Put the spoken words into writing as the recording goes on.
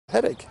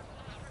headache.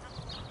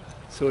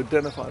 So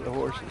identify the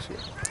horses here.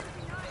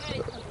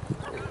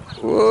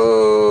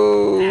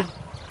 Whoa!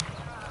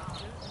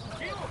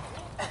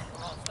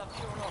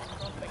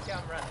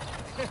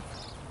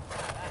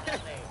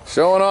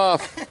 Showing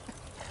off.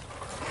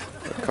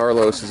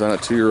 Carlos is on a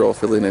 2-year-old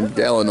filly named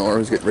Galenor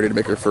who's getting ready to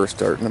make her first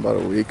start in about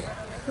a week.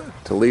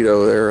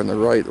 Toledo there on the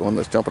right, the one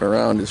that's jumping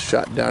around, is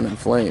shot down in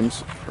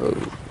flames.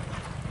 Oh.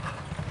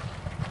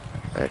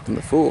 Acting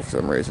the fool for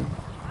some reason.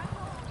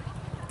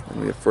 And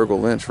we have Fergal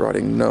Lynch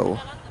riding no.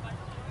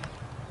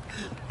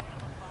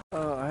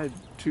 I had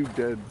 2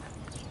 dead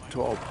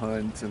tall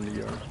pines in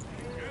the yard.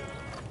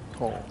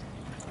 Tall.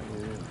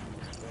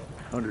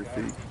 100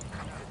 feet.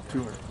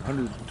 200,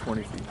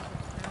 120 feet.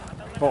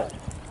 Tall.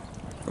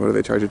 What do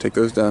they charge you to take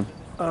those down?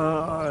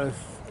 I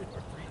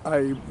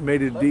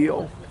made a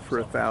deal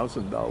for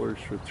 $1,000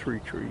 for 3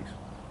 trees.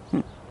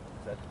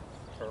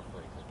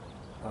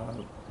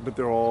 But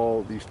they're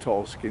all these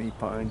tall, skinny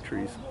pine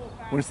trees.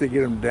 Once they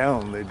get them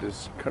down, they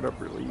just cut up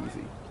really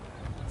easy.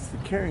 It's the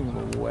carrying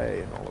them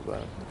away and all of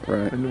that.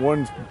 Right. And the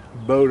ones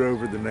bowed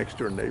over the next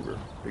door neighbor.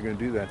 They're going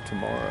to do that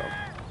tomorrow.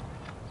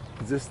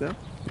 Is this them?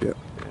 Yep.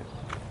 Yeah.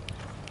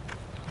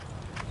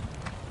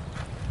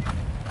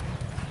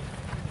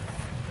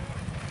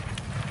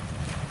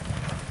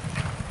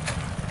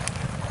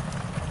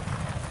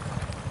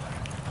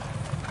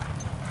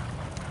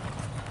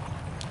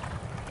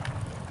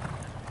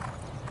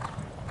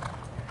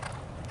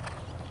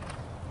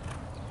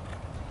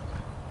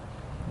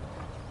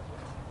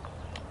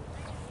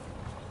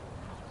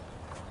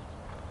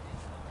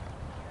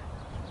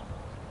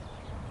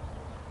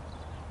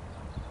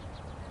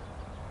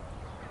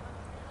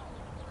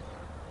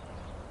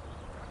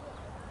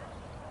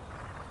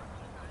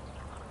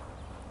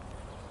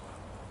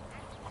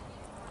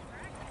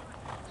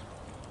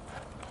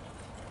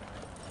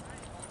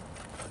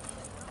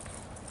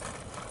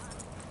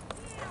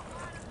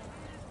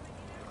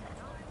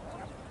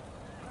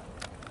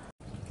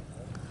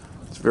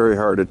 It's very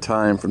hard to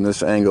time from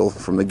this angle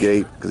from the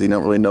gate because you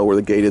don't really know where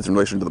the gate is in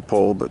relation to the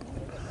pole, but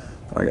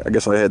I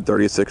guess I had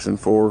 36 and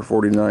 4,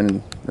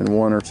 49 and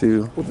 1 or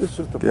 2. Well, this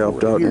is the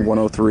Galloped out in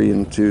 103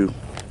 and 2.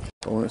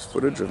 Bonus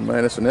footage of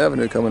Madison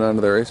Avenue coming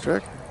onto the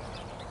racetrack.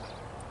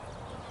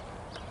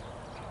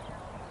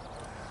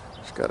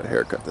 She's got a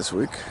haircut this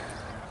week.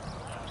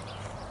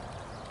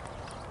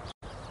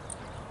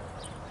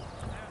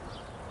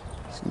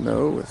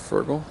 Snow with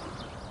Fergal.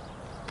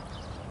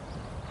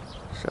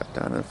 Shot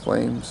down in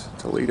flames,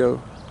 Toledo.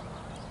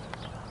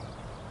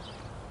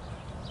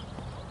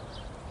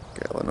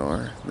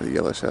 Galenor, the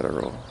yellow shadow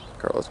roll,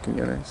 Carlos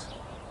Quinones.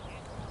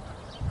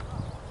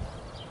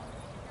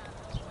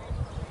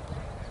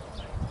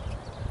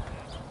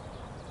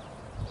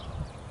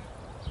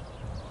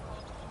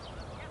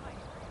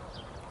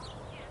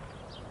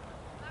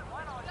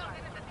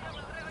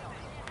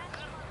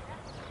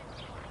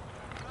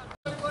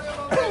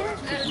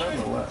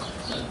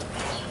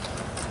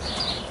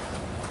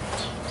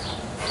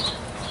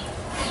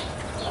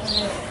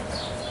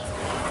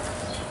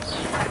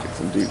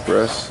 Some deep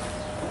breaths.